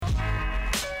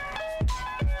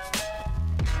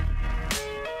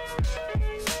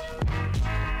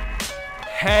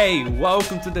Hey,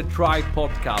 welcome to the Tribe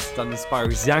podcast that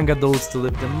inspires young adults to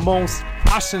live the most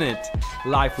passionate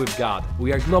life with God.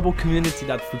 We are a global community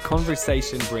that through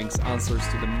conversation brings answers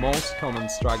to the most common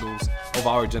struggles of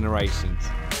our generations.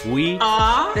 We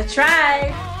are the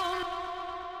Tribe.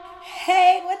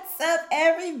 Hey, what's up,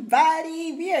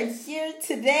 everybody? We are here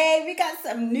today. We got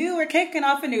some new. We're kicking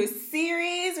off a new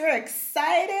series. We're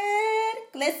excited.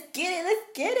 Let's get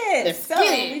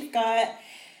it. We've got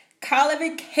Carla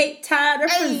in Cape Town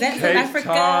representing Cape Africa.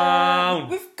 Town.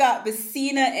 We've got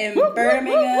Messina in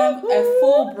Birmingham, a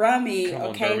full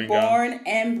Brummie, born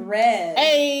and bred.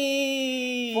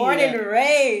 Hey! Born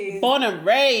and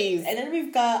raised. And then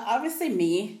we've got, obviously,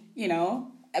 me,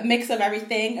 a mix of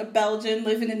everything, a Belgian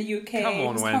living in the UK. Come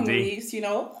on, Wendy. Congolese,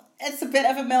 it's a bit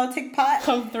of a melting pot.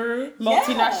 Come through,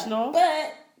 multinational. Yeah,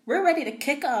 but we're ready to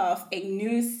kick off a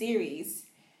new series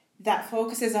that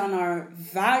focuses on our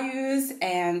values,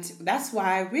 and that's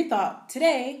why we thought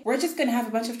today we're just going to have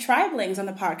a bunch of tribelings on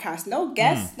the podcast. No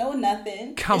guests, no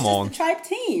nothing. Come on. Just the tribe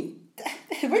team.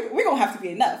 We're going to have to be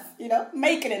enough,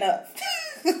 make it enough.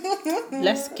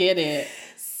 Let's get it.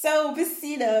 So,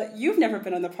 Messina, you've never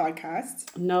been on the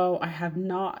podcast. No, I have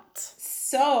not.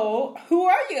 So, who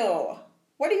are you?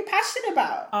 What are you passionate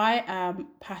about? I am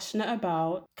passionate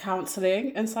about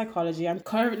counseling and psychology. I'm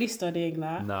currently studying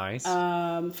that. Nice.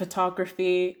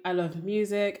 Photography. I love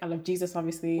music. I love Jesus,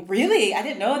 obviously. Really? I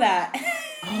didn't know that.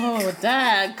 Oh,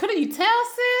 Dad. Couldn't you tell,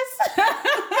 sis?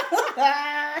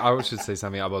 I should say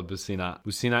something about Busina.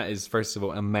 Busina is, first of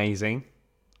all, amazing.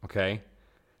 Okay?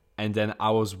 And then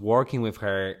I was working with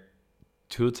her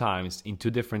 2 times in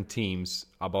 2 different teams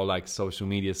about social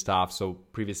media stuff. So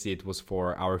previously it was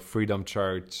for our Freedom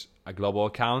Church, a global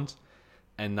account,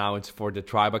 and now it's for the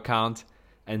Tribe account.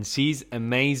 And she's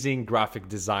amazing graphic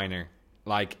designer.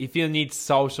 If you need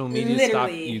social media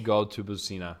stuff, you go to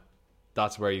Busina.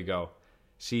 That's where you go.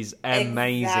 She's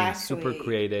amazing, super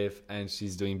creative, and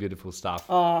she's doing beautiful stuff.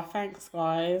 Oh, thanks,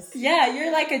 guys. Yeah,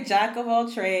 you're like a jack of all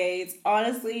trades.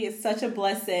 Honestly, it's such a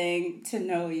blessing to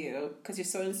know you because you're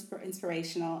so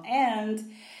inspirational.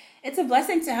 And it's a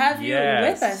blessing to have you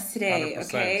with us today, 100%.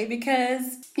 okay?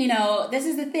 Because, this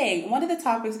is the thing. One of the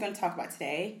topics we're going to talk about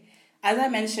today, as I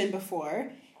mentioned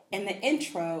before in the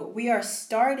intro, we are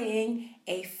starting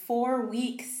a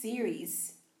 4-week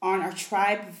series on our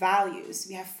tribe values.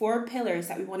 We have 4 pillars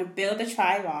that we want to build the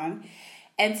tribe on.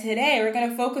 And today we're going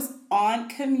to focus on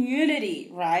community,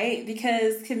 right?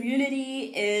 Because community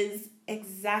is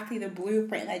exactly the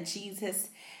blueprint that Jesus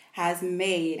has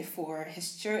made for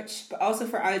his church, but also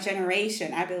for our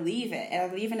generation. I believe it. And I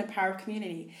believe in the power of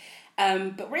community.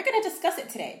 But we're going to discuss it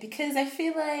today because I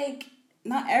feel like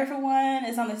not everyone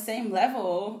is on the same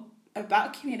level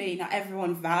about community. Not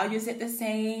everyone values it the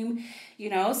same,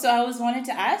 So I was wanting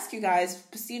to ask you guys,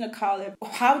 Busina, Carla,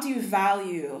 how do you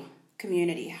value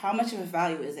community? How much of a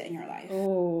value is it in your life?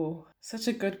 Oh, such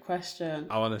a good question.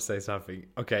 I want to say something.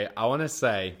 Okay, I want to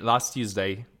say last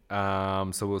Tuesday,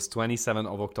 so it was 27th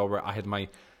of October, I had my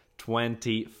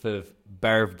 25th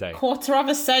birthday. Quarter of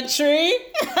a century.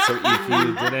 So if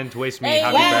you didn't wish me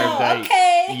happy birthday,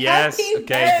 okay, yes, happy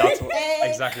okay,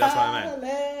 birthday, that's what I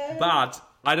meant. But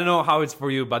I don't know how it's for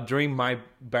you, but during my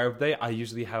birthday, I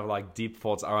usually have deep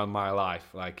thoughts around my life,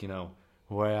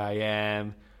 where I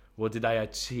am, what did I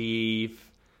achieve,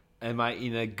 am I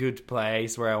in a good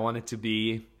place where I wanted to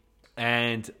be?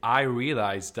 And I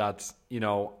realized that,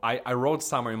 I wrote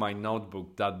somewhere in my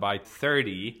notebook that by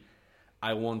 30,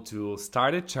 I want to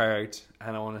start a church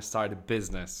and I want to start a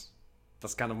business.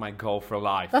 That's kind of my goal for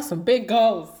life. That's some big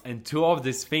goals. And 2 of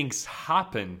these things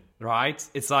happen, right?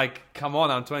 It's come on,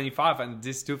 I'm 25 and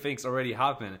these 2 things already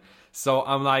happen. So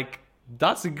I'm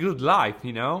that's a good life,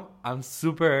 I'm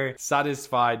super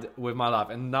satisfied with my life.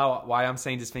 And now why I'm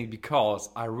saying this thing, because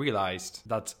I realized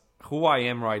that who I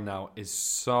am right now is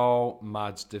so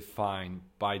much defined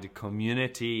by the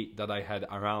community that I had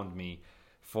around me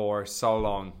for so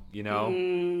long,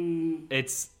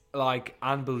 It's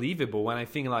unbelievable when I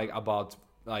think about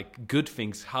good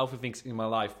things, healthy things in my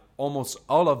life. Almost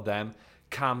all of them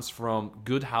comes from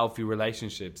good, healthy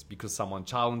relationships because someone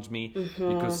challenged me,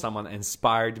 because someone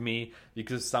inspired me,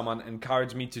 because someone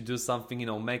encouraged me to do something,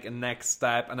 make a next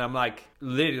step. And I'm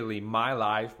literally my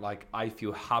life, I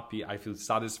feel happy, I feel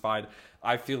satisfied,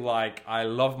 I feel like I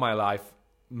love my life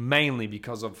mainly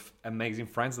because of amazing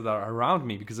friends that are around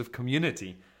me, because of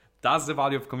community. That's the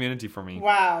value of community for me.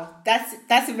 Wow,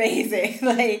 that's amazing.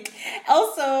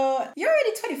 Also, you're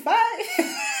already 25.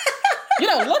 You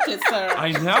don't look it, sir.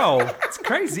 I know. It's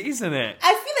crazy, isn't it?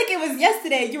 I feel like it was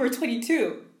yesterday you were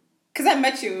 22. Because I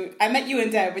met you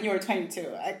and Deb when you were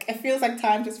 22. It feels like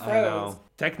time just froze. I know.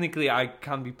 Technically, I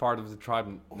can't be part of the tribe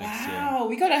next year. Wow,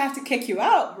 we're gonna have to kick you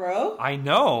out, bro. I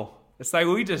know. It's like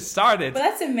we just started. But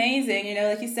that's amazing. You know,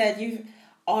 like you said, you've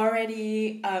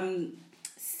already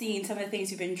seen some of the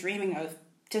things you've been dreaming of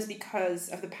just because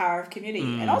of the power of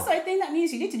community. And also, I think that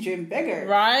means you need to dream bigger.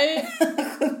 Right?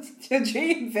 To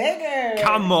dream bigger.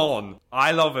 Come on.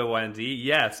 I love it, Wendy.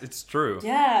 Yes, it's true.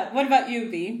 Yeah. What about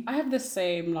you, B? I have the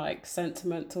same like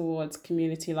sentiment towards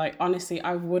community. Like honestly,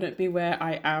 I wouldn't be where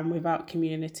I am without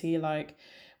community. Like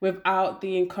without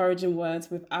the encouraging words,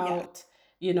 without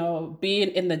you know being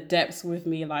in the depths with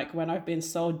me. Like when I've been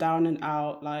so down and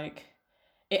out, like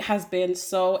it has been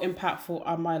so impactful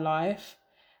on my life.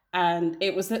 And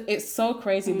it's so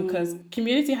crazy because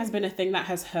community has been a thing that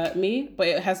has hurt me, but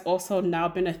it has also now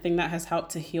been a thing that has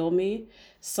helped to heal me.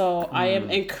 So I am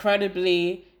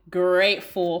incredibly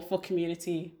grateful for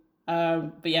community.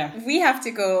 But yeah, we have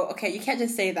to go. Okay, you can't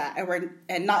just say that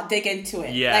and not dig into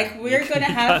it. Yeah, like we're gonna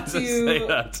have to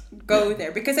to go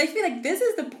there because I feel like this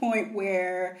is the point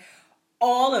where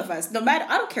all of us, no matter,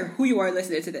 I don't care who you are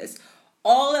listening to this,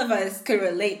 all of us could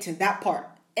relate to that part.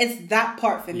 It's that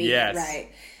part for me, yes. Right?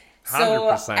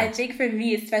 100%. So I think for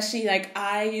me, especially, like,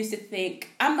 I used to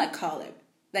think, I'm like Caleb.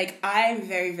 Like, I'm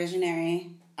very visionary.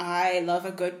 I love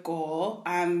a good goal.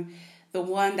 I'm the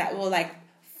one that will, like,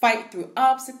 fight through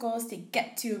obstacles to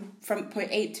get to from point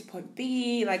A to point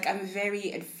B. Like, I'm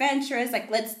very adventurous. Like,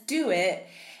 let's do it.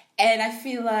 And I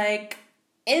feel like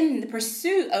in the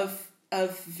pursuit of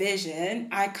vision,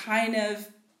 I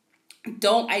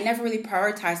never really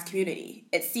prioritized community.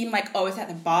 It seemed like, oh, it's at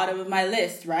the bottom of my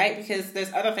list, right? Because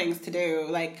there's other things to do.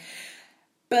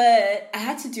 But I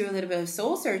had to do a little bit of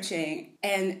soul searching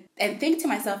and think to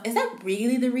myself, is that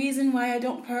really the reason why I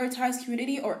don't prioritize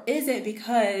community? Or is it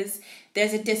because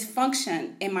there's a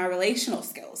dysfunction in my relational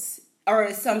skills? Or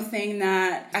is something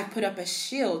that I put up a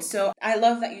shield? So I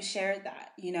love that you shared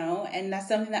that, you know, and that's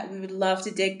something that we would love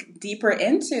to dig deeper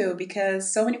into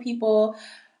because so many people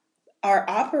are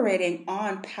operating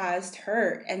on past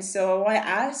hurt. And so I want to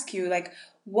ask you, like,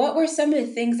 what were some of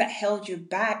the things that held you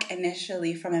back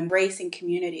initially from embracing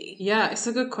community? Yeah, it's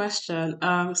a good question.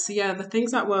 The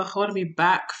things that were holding me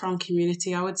back from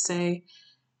community, I would say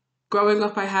growing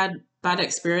up, I had bad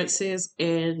experiences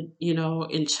in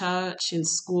church, in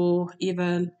school,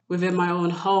 even within my own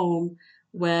home,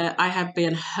 where I have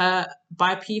been hurt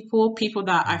by people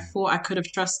that I thought I could have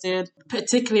trusted,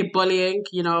 particularly bullying,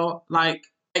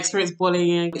 experienced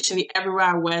bullying literally everywhere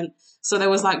I went. So there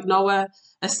was like nowhere,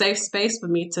 a safe space for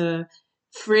me to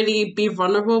freely be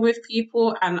vulnerable with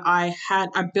people. And I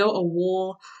built a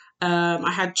wall.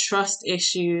 I had trust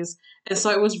issues. And so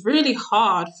it was really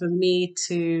hard for me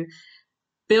to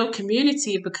build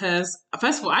community because,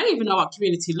 first of all, I didn't even know what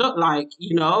community looked like,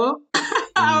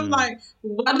 I'm like,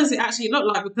 what does it actually look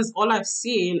like? Because all I've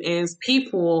seen is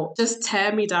people just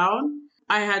tear me down.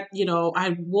 I had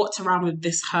walked around with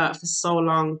this hurt for so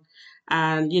long.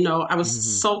 And, I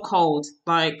was so cold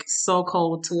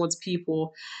towards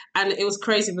people. And it was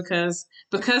crazy because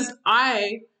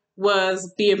I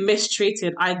was being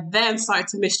mistreated, I then started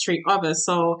to mistreat others.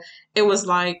 So it was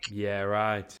like, yeah,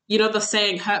 right. The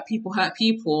saying, hurt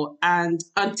people. And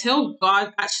until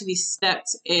God actually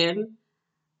stepped in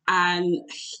and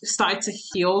started to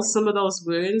heal some of those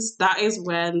wounds, that is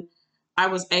when I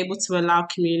was able to allow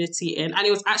community in. And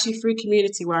it was actually through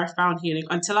community where I found healing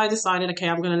until I decided, okay,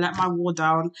 I'm going to let my wall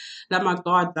down, let my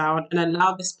guard down, and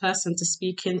allow this person to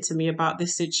speak into me about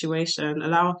this situation,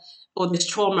 allow all this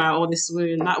trauma or this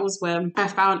wound. That was when I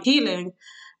found healing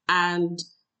and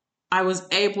I was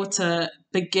able to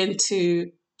begin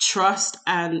to trust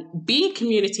and be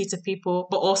community to people,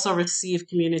 but also receive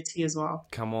community as well.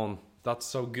 Come on. That's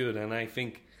so good. And I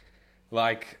think,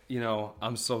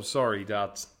 I'm so sorry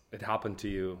that it happened to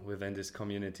you within these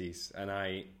communities. And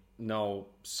I know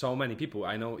so many people.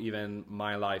 I know even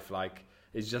my life,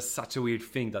 it's just such a weird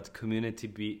thing that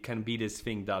community can be this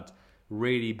thing that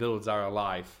really builds our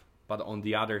life. But on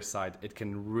the other side, it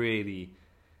can really,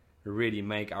 really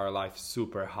make our life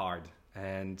super hard.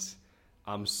 And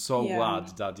I'm so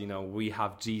glad that, we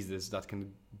have Jesus that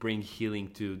can bring healing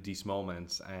to these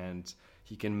moments, and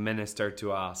he can minister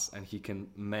to us and he can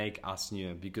make us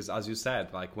new. Because as you said,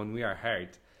 when we are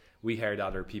hurt, we hurt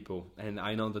other people. And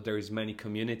I know that there is many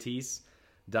communities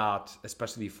that,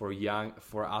 especially for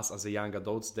us as a young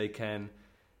adults, they can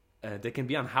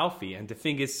be unhealthy. And the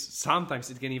thing is, sometimes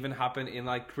it can even happen in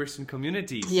Christian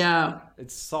communities. Yeah.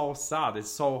 It's so sad. It's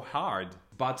so hard.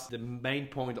 But the main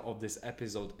point of this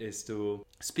episode is to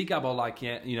speak about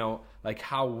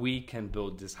how we can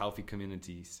build these healthy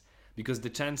communities. Because the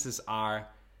chances are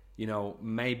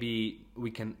maybe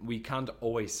we can't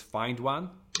always find one.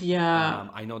 Yeah.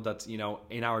 I know that,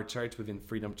 in our church, within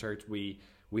Freedom Church, we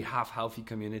have healthy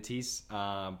communities.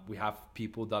 We have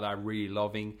people that are really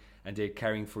loving and they're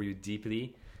caring for you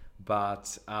deeply.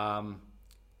 But,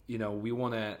 we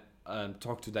want to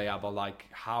talk today about like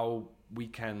how we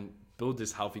can build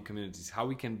these healthy communities, how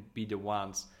we can be the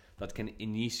ones that can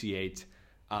initiate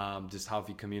these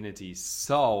healthy communities.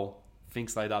 So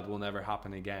things like that will never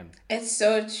happen again. It's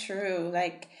so true.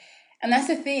 Like, and that's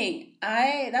the thing.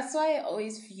 That's why I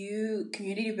always view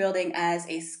community building as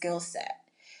a skill set.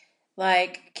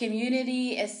 Like,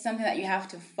 community is something that you have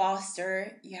to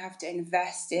foster, you have to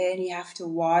invest in, you have to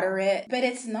water it. But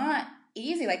it's not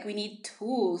easy. Like, we need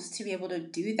tools to be able to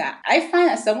do that. I find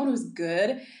that someone who's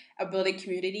good at building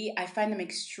community, I find them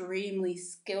extremely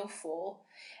skillful,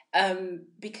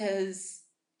 because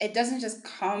it doesn't just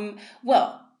come,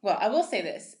 well, I will say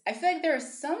this. I feel like there are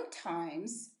some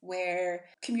times where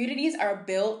communities are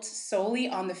built solely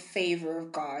on the favor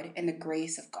of God and the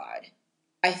grace of God.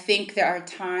 I think there are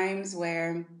times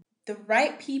where the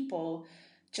right people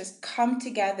just come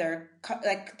together,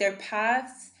 like their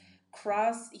paths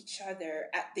cross each other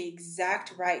at the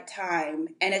exact right time.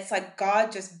 And it's like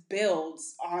God just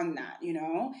builds on that,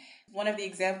 One of the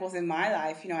examples in my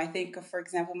life, I think of, for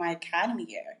example, my academy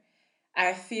year.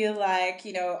 I feel like,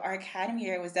 our academy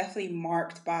year was definitely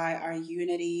marked by our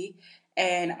unity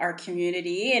and our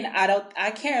community. And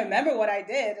I can't remember what I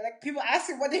did. Like, people ask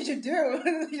me, what did you do?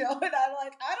 And I'm like,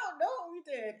 I don't know what we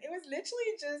did. It was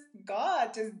literally just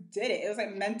God just did it. It was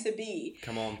like meant to be.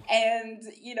 Come on. And,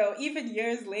 even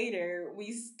years later,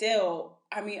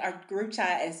 our group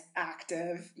chat is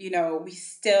active. We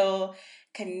still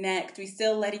connect. We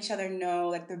still let each other know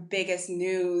like the biggest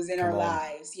news in our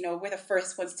lives. We're the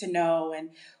first ones to know.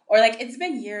 Or like, it's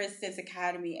been years since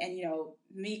academy, and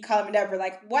me, Colin, and Deborah,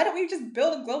 like, why don't we just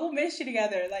build a global ministry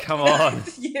together? Like, come on.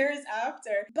 Years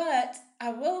after. But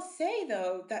I will say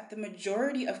though that the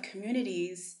majority of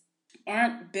communities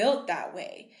aren't built that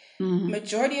way. Mm-hmm.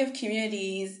 Majority of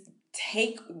communities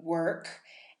take work,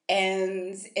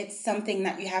 and it's something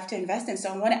that you have to invest in.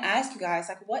 So I want to ask you guys,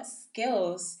 like, what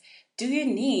skills do you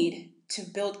need to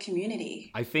build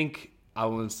community? I think I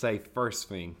would say first,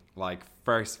 the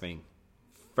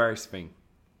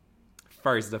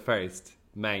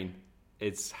main,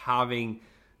 it's having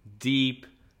deep,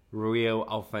 real,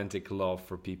 authentic love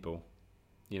for people,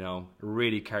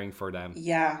 really caring for them.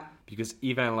 Yeah. Because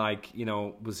even like,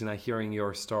 Buzina, hearing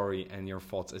your story and your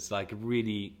thoughts, it's like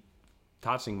really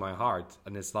touching my heart.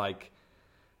 And it's like,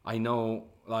 I know,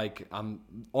 like, I'm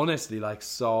honestly like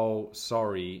so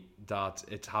sorry that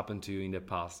it happened to you in the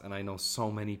past. And I know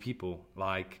so many people,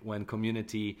 like when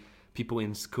community, people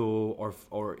in school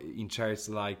or in church,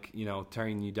 like,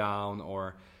 turning you down,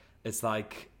 or it's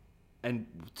like, and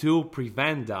to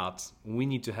prevent that, we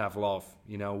need to have love,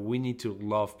 we need to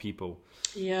love people.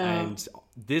 Yeah. And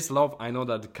this love, I know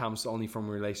that it comes only from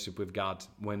a relationship with God.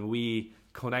 When we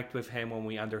connect with Him, when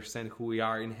we understand who we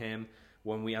are in Him,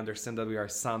 when we understand that we are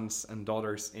sons and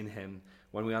daughters in Him,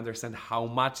 when we understand how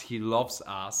much He loves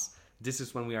us, this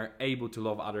is when we are able to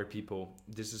love other people.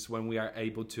 This is when we are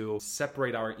able to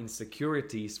separate our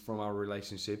insecurities from our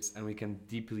relationships, and we can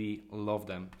deeply love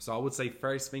them. So I would say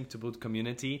first thing to build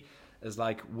community is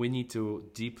like, we need to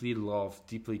deeply love,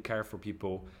 deeply care for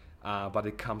people, but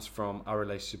it comes from our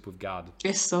relationship with God.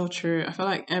 It's so true. I feel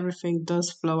like everything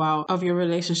does flow out of your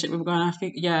relationship with God. And I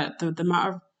think, the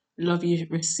amount of love you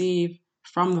receive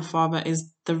from the Father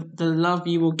is the love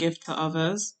you will give to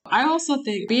others. I also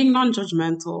think being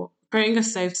non-judgmental, creating a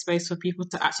safe space for people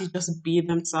to actually just be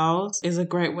themselves is a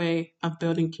great way of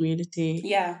building community.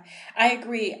 Yeah, I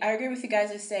agree. I agree with you guys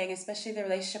are saying, especially the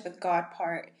relationship with God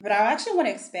part. But I actually want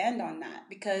to expand on that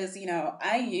because,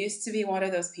 I used to be one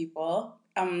of those people.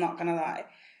 I'm not going to lie.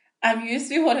 I used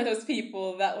to be one of those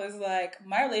people that was like,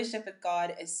 my relationship with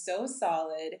God is so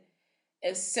solid.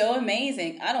 It's so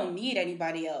amazing. I don't need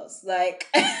anybody else. Like,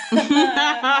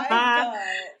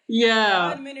 yeah.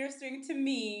 God ministering to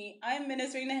me, I'm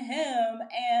ministering to Him,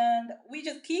 and we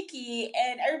just kiki,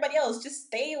 and everybody else just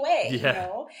stay away,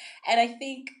 And I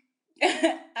think,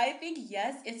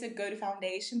 yes, it's a good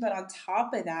foundation, but on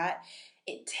top of that,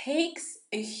 it takes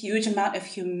a huge amount of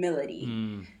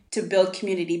humility to build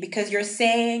community, because you're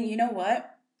saying, you know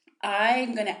what,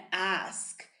 I'm going to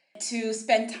ask to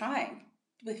spend time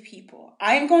with people.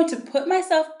 I'm going to put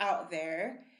myself out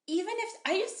there. Even if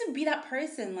I used to be that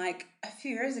person like a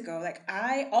few years ago, like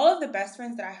all of the best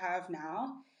friends that I have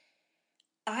now,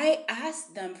 I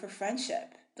asked them for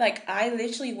friendship. Like, I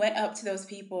literally went up to those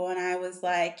people and I was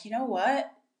like, you know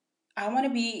what? I want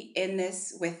to be in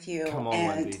this with you. Come on, and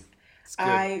Wendy. It's good.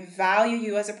 I value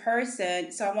you as a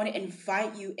person, so I want to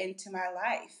invite you into my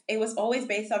life. It was always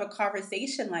based on a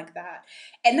conversation like that.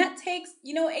 And that takes,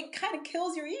 it kind of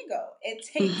kills your ego.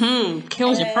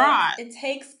 Kills your pride. It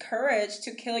takes courage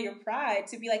to kill your pride,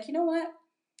 to be like, you know what?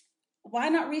 Why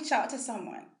not reach out to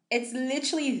someone? It's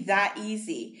literally that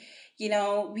easy.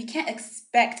 We can't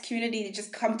expect community to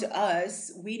just come to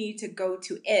us. We need to go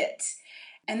to it.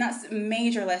 And that's a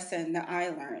major lesson that I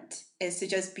learned, is to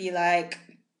just be like,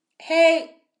 hey,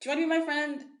 do you want to be my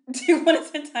friend? Do you want to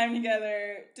spend time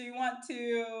together? Do you want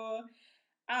to,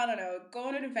 I don't know, go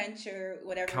on an adventure,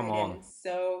 whatever Come it on. is.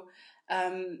 So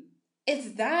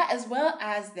it's that, as well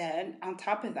as then, on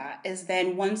top of that, is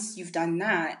then once you've done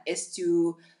that, is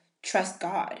to trust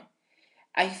God.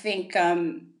 I think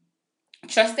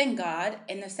trusting God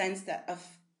in the sense that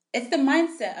it's the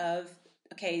mindset of,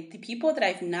 okay, the people that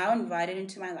I've now invited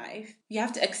into my life, you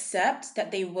have to accept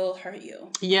that they will hurt you.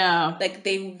 Yeah. Like,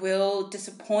 they will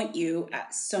disappoint you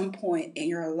at some point in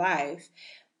your life.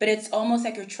 But it's almost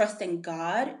like you're trusting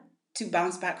God to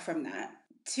bounce back from that,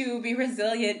 to be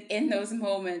resilient in those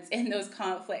moments, in those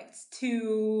conflicts,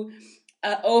 to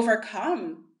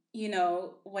overcome,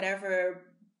 whatever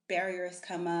barriers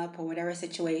come up or whatever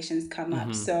situations come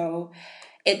up. So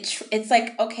it's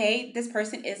like, okay, this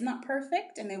person is not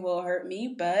perfect and they will hurt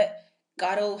me, but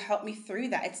God will help me through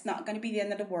that. It's not going to be the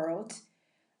end of the world.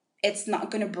 It's not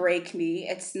going to break me.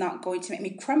 It's not going to make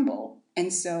me crumble.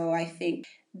 And so I think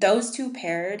those two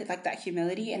paired, like that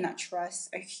humility and that trust,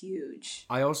 are huge.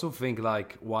 I also think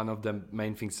like one of the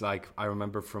main things, like I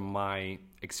remember from my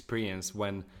experience,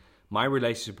 when my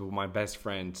relationship with my best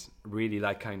friend really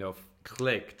like kind of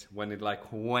clicked, when it like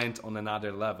went on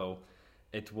another level,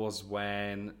 it was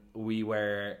when we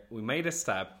made a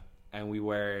step and we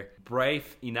were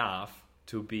brave enough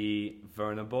to be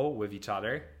vulnerable with each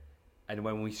other. And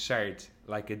when we shared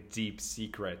like a deep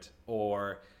secret,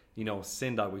 or,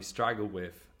 sin that we struggle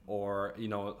with, or,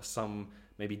 some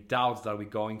maybe doubts that we're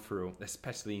going through,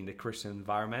 especially in the Christian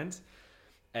environment.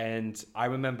 And I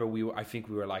remember I think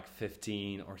we were like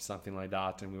 15 or something like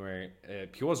that. And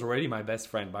he was already my best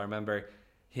friend, but I remember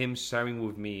him sharing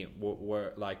with me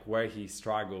where he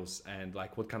struggles and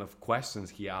like what kind of questions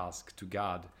he asked to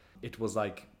God. It was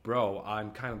like, bro,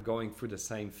 I'm kind of going through the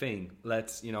same thing.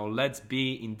 Let's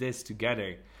be in this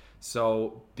together.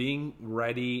 So being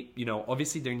ready,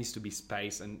 obviously there needs to be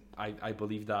space, and I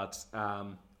believe that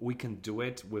we can do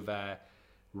it with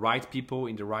right people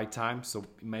in the right time. So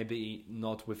maybe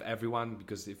not with everyone,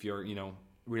 because if your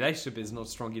relationship is not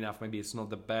strong enough, maybe it's not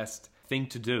the best thing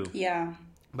to do. Yeah.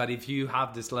 But if you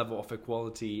have this level of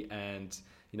equality and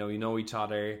you know each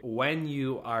other, when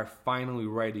you are finally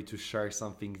ready to share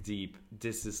something deep,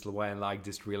 this is when like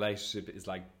this relationship is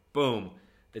like boom,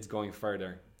 it's going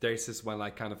further. This is when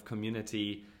like kind of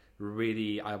community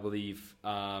really, I believe,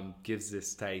 gives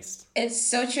this taste. It's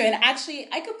so true. And actually,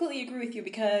 I completely agree with you,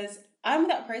 because I'm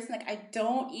that person, like, I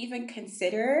don't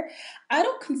consider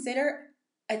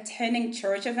attending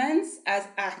church events as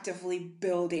actively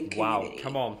building community. Wow,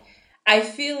 come on. I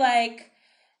feel like,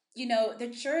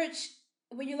 the church,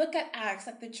 when you look at Acts,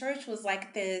 like the church was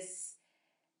like this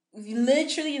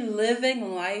literally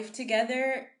living life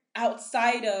together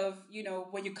outside of,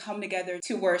 when you come together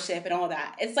to worship and all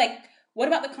that. It's like, what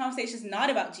about the conversations not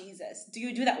about Jesus? Do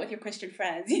you do that with your Christian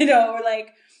friends? Or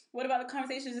like, what about the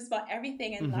conversations just about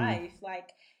everything in life? Like,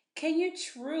 can you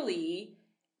truly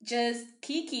just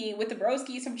kiki with the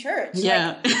broskies from church?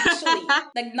 Yeah. Like, actually,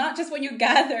 like, not just when you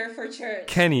gather for church.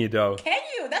 Can you though? Can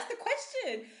you? That's the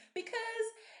question. Because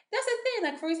that's the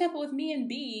thing. Like, for example, with me and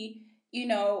B,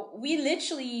 we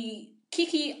literally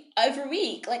kiki every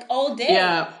week, like all day.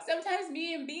 Yeah. Sometimes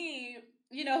me and B,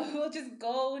 we'll just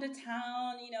go to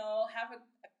town, have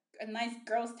a nice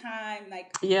girls' time,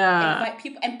 like invite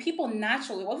people, and people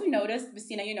naturally. What have you noticed,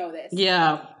 Messina? You know this.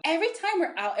 Yeah. Every time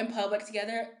we're out in public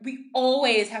together, we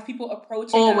always have people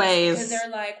approaching us because they're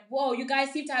like, "Whoa, you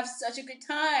guys seem to have such a good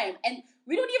time," and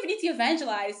we don't even need to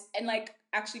evangelize and like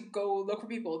actually go look for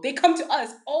people. They come to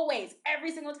us always,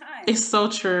 every single time. It's so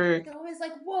true. They're always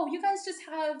like, "Whoa, you guys just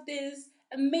have this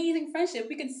amazing friendship.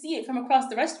 We can see it from across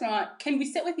the restaurant. Can we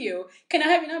sit with you? Can I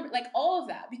have your number?" Like all of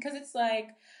that, because it's like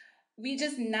we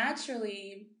just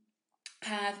naturally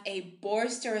have a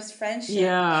boisterous friendship.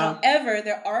 Yeah. However,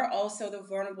 there are also the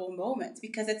vulnerable moments,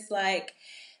 because it's like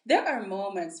there are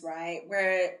moments, right,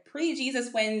 where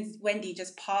pre-Jesus Wendy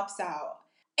just pops out.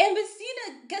 And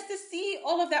Messina gets to see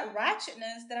all of that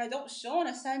ratchetness that I don't show on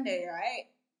a Sunday, right?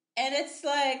 And it's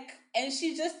like, and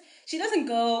she doesn't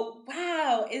go,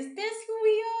 "Wow, is this who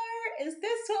we are? Is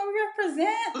this what we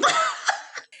represent?"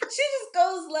 She just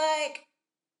goes like,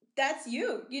 that's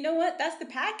you. You know what? That's the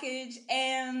package,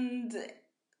 and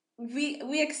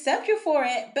we accept you for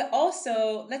it. But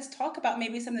also, let's talk about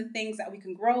maybe some of the things that we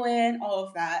can grow in, all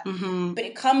of that. Mm-hmm. But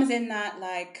it comes in that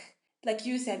like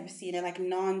you said, Messina, like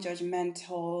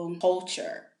non-judgmental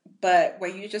culture, but where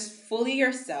you just fully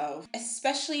yourself.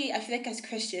 Especially, I feel like as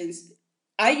Christians,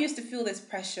 I used to feel this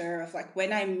pressure of like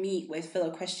when I meet with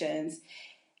fellow Christians,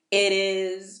 it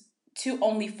is to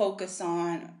only focus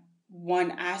on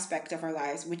one aspect of our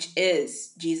lives, which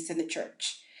is Jesus and the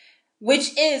church,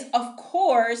 which is, of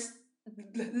course,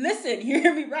 listen, you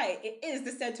hear me right, it is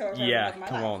the center of my life.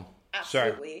 Come on.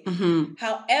 Absolutely. Sure. Mm-hmm.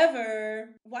 However,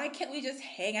 why can't we just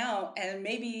hang out and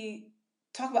maybe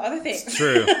talk about other things? It's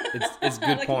true. It's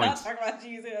good like point. Not talk about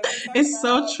Jesus. It's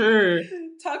so true.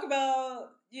 Talk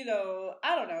about,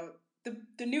 I don't know,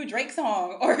 the new Drake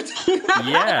song, or talk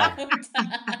about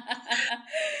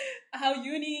how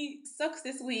uni sucks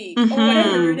this week, or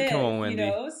whatever it is. Come on,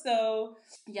 Wendy. So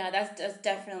yeah, that's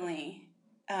definitely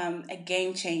a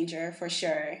game changer for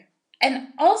sure. And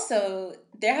also,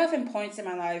 there have been points in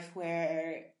my life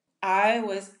where I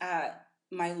was at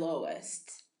my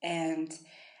lowest and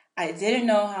I didn't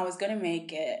know how I was going to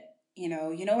make it. You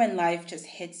know when life just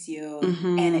hits you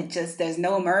and it just, there's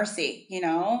no mercy,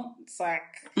 it's like,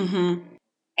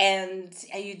 and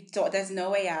you don't, there's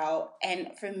no way out.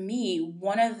 And for me,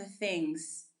 one of the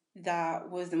things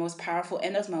that was the most powerful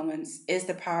in those moments is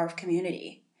the power of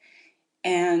community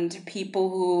and people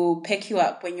who pick you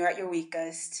up when you're at your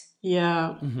weakest.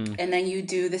 Yeah. And then you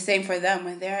do the same for them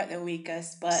when they're at their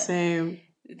weakest. But same.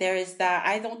 There is that.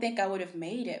 I don't think I would have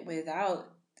made it without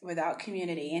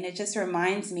community. And it just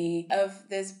reminds me of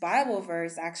this Bible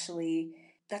verse, actually,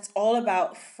 that's all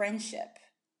about friendship.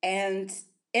 And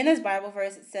in this Bible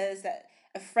verse, it says that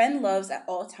a friend loves at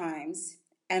all times,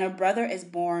 and a brother is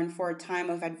born for a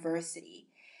time of adversity.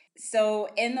 So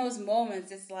in those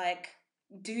moments, it's like,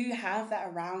 do you have that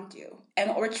around you? And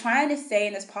what we're trying to say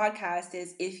in this podcast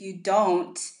is, if you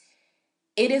don't,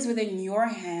 it is within your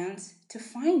hands to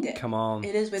find it. Come on.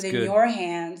 It is within your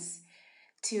hands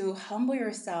to humble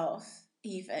yourself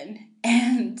even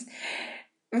and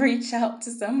reach out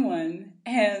to someone.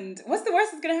 And what's the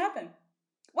worst that's going to happen?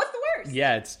 What's the worst?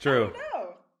 Yeah, it's true. I don't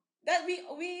know. That we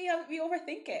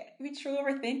overthink it. We truly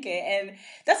overthink it. And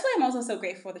that's why I'm also so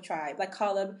grateful for the tribe. Like,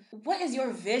 Caleb, what is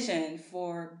your vision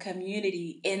for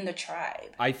community in the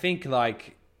tribe? I think,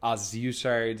 like, as you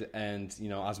shared and,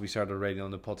 as we shared already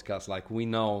on the podcast, like, we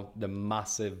know the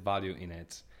massive value in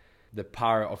it. The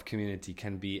power of community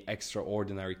can be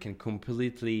extraordinary, can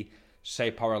completely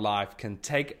shape our life, can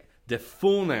take the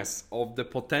fullness of the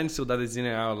potential that is in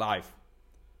our life.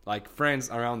 Like,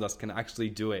 friends around us can actually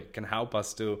do it, can help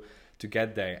us to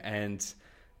get there. And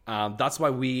that's why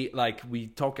we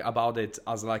talk about it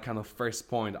as like kind of first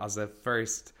point, as a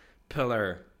first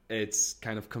pillar. It's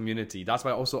kind of community. That's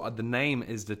why also the name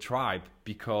is the tribe,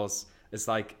 because it's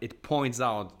like it points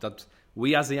out that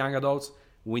we as a young adults,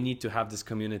 we need to have this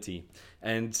community.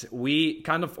 And we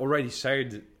kind of already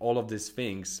shared all of these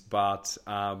things, but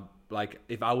like,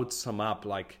 if I would sum up,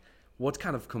 like, what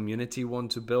kind of community you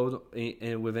want to build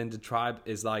within the tribe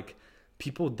is like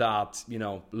people that,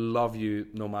 love you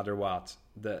no matter what,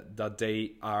 that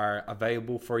they are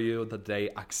available for you, that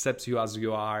they accept you as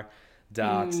you are,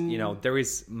 that, there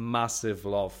is massive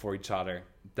love for each other,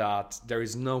 that there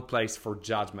is no place for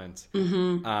judgment.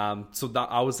 So that,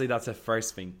 I would say, that's the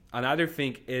first thing. Another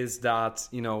thing is that,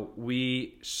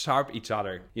 we sharp each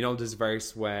other. This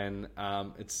verse when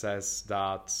it says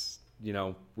that,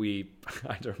 I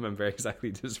don't remember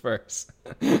exactly this verse,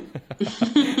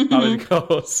 how it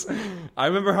goes. I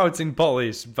remember how it's in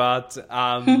Polish, but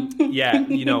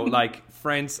like,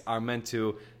 friends are meant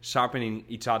to sharpening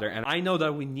each other. And I know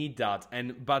that we need that.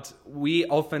 But we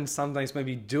often sometimes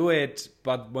maybe do it,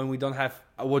 but when we don't have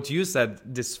what you said,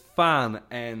 this fun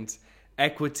and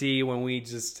equity, when we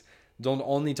just don't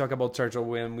only talk about church, or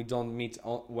when we don't meet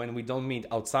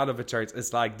outside of a church,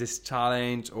 it's like this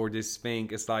challenge or this thing.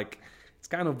 It's like, it's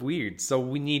kind of weird. So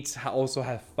we need to also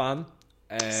have fun.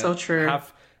 So true.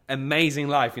 Have amazing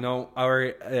life.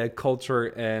 Our culture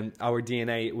and our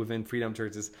DNA within Freedom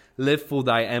Church is live full,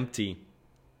 die empty.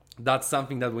 That's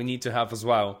something that we need to have as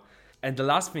well. And the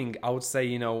last thing I would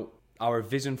say, our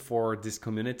vision for this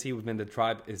community within the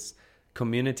tribe is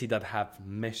community that have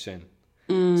mission.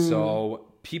 So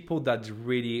people that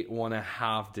really want to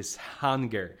have this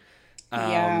hunger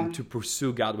to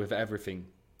pursue God with everything.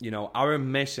 Our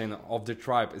mission of the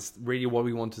tribe is really what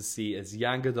we want to see as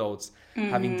young adults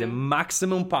having the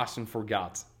maximum passion for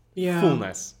God,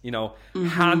 fullness,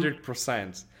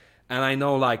 100%. And I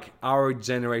know, like, our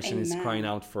generation is crying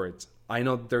out for it. I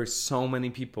know there's so many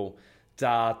people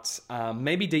that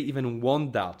maybe they even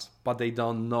want that, but they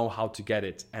don't know how to get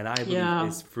it. And I believe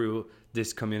it's through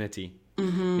this community.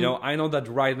 You know, I know that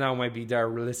right now maybe there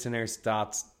are listeners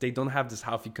that they don't have this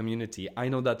healthy community. I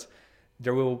know that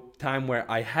there will time where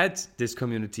I had this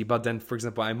community, but then, for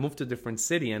example, I moved to a different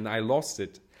city and I lost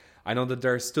it. I know that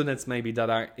there are students maybe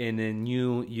that are in a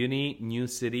new new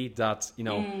city that, you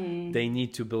know, they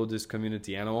need to build this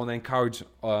community. And I want to encourage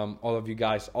all of you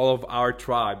guys, all of our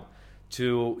tribe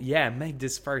to, make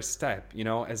this first step, you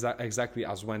know, exactly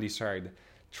as Wendy shared.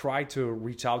 Try to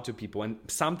reach out to people. And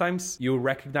sometimes you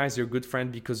recognize your good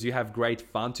friend because you have great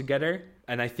fun together.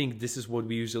 And I think this is what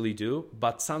we usually do.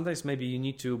 But sometimes maybe you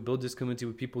need to build this community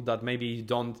with people that maybe you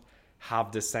don't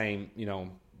have the same, you know,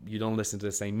 you don't listen to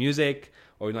the same music,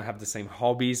 or you don't have the same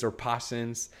hobbies or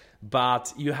passions,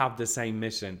 but you have the same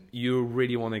mission. You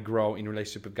really want to grow in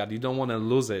relationship with God. You don't want to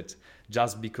lose it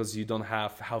just because you don't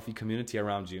have healthy community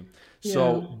around you.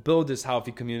 So build this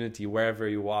healthy community wherever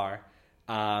you are.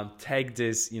 Take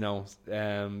this, you know,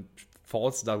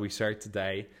 thoughts that we shared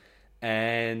today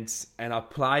and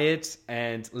apply it,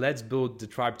 and let's build the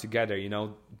tribe together, you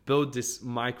know, build this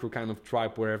micro kind of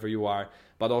tribe wherever you are.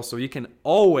 But also you can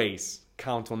always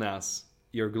count on us,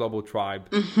 your global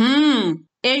tribe.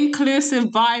 Inclusive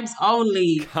vibes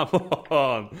only. Come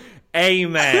on.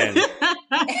 Amen.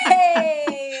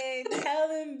 Hey, tell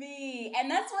them B. And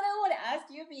that's what I want to ask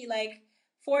you, B, like,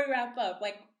 before we wrap up,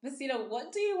 like, Basita,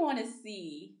 what do you want to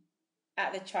see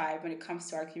at the tribe when it comes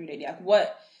to our community? Like,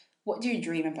 what do you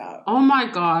dream about? Oh my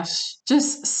gosh,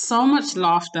 just so much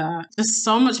laughter, just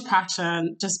so much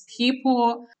passion, just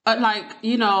people, like,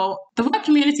 you know, the word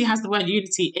community has the word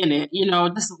unity in it, you know,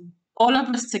 just all of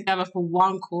us together for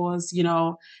one cause, you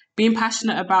know, being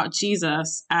passionate about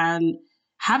Jesus and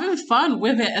having fun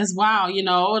with it as well, you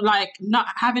know, like not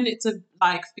having it to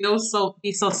like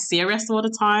be so serious all the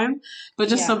time, but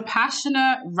just some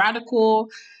passionate, radical,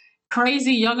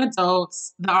 crazy young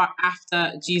adults that are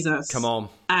after Jesus. Come on.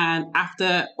 And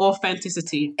after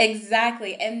authenticity.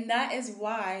 Exactly. And that is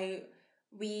why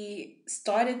we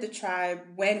started the tribe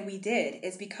when we did.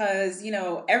 Is because, you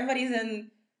know, everybody's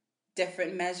in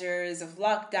different measures of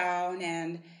lockdown,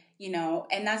 and, you know,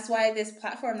 and that's why this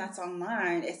platform that's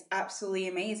online is absolutely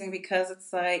amazing, because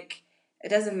it's like, it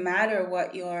doesn't matter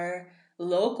what your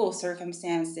local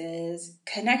circumstances,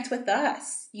 connect with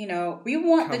us. You know, we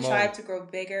want the tribe to grow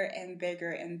bigger and bigger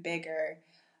and bigger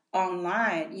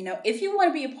online. You know, if you want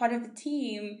to be a part of the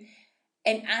team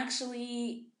and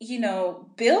actually, you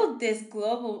know, build this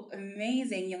global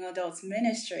amazing young adults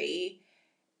ministry,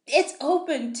 it's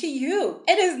open to you.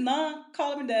 It is not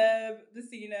Colin, Deb,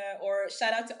 Basina, or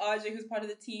shout out to Audrey, who's part of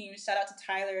the team. Shout out to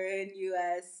Tyler in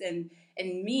US and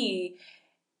me.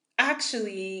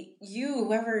 Actually, you,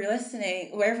 wherever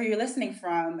you're listening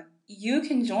from, you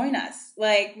can join us.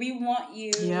 Like, we want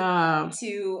you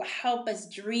to help us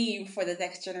dream for the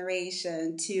next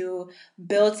generation, to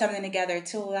build something together,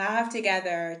 to laugh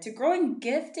together, to grow in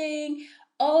gifting,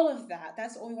 all of that.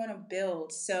 That's what we want to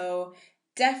build. So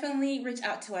definitely reach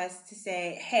out to us to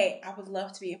say, hey, I would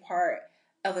love to be a part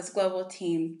of this global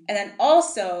team. And then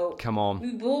also,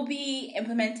 we will be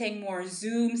implementing more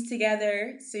Zooms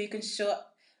together, so you can show up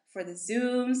for the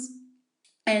Zooms.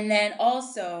 And then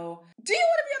also, do you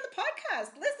want to be on the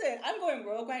podcast? Listen, I'm going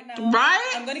rogue right now.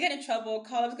 Right? I'm going to get in trouble.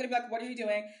 Colin's going to be like, what are you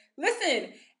doing?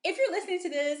 Listen, if you're listening to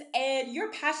this and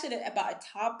you're passionate about a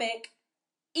topic,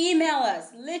 email us.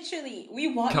 Literally,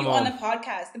 we want you on the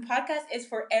podcast. The podcast is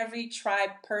for every tribe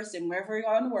person, wherever you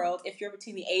are in the world. If you're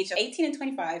between the age of 18 and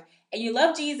 25 and you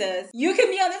love Jesus, you can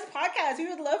be on this podcast. We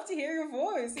would love to hear your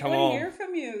voice. We want to hear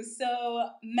from you. So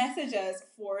message us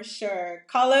for sure.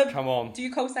 Colin, do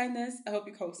you co-sign this? I hope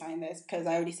you co-sign this, because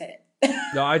I already said it.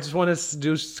 No, I just want to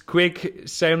do quick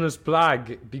shameless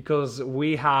plug, because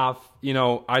we have, you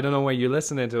know, I don't know when you're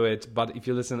listening to it, but if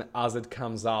you listen as it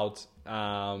comes out,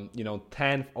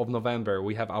 10th of November,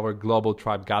 we have our global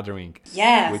tribe gathering.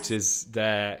 Yes. Which is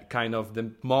the kind of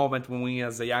the moment when we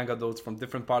as a young adults from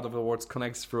different parts of the world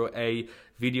connects through a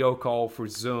video call, through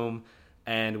Zoom,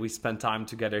 and we spend time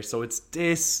together. So it's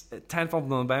this 10th of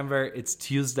November, it's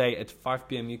Tuesday at 5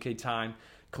 p.m. UK time.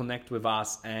 Connect with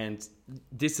us, and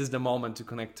this is the moment to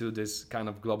connect to this kind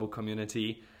of global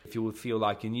community. If you would feel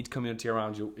like you need community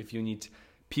around you, if you need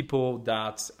people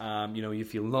that you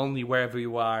feel lonely wherever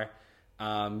you are,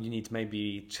 you need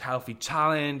maybe healthy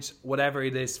challenge, whatever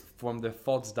it is from the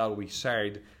thoughts that we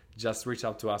shared, just reach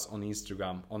out to us on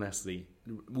Instagram. Honestly,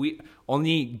 we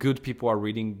only good people are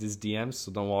reading these DMs,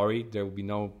 so don't worry. There will be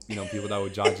no people that will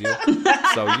judge you.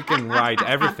 So you can write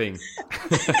everything,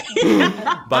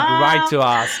 but write to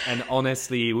us. And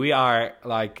honestly, we are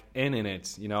like in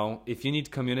it. If you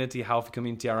need community, healthy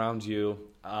community around you,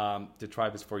 the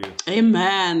tribe is for you.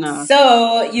 Amen.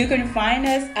 So you can find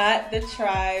us at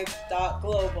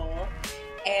thetribe.global.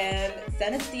 And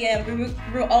send us DM.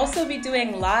 We'll also be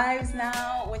doing lives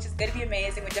now, which is going to be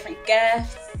amazing with different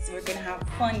guests. We're going to have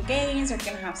fun games. We're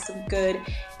going to have some good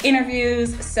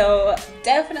interviews. So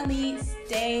definitely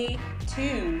stay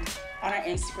tuned on our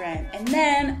Instagram. And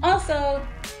then also,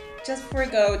 just before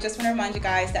we go, just want to remind you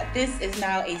guys that this is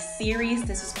now a series.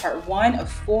 This is part 1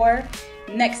 of 4.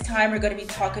 Next time, we're going to be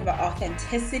talking about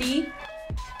authenticity,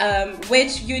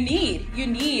 which you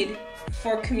need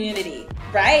for community,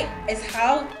 right? Is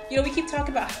how, we keep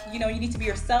talking about, you need to be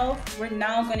yourself. We're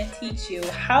now going to teach you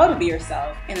how to be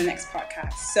yourself in the next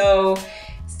podcast. So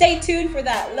stay tuned for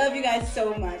that. Love you guys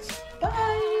so much.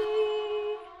 Bye.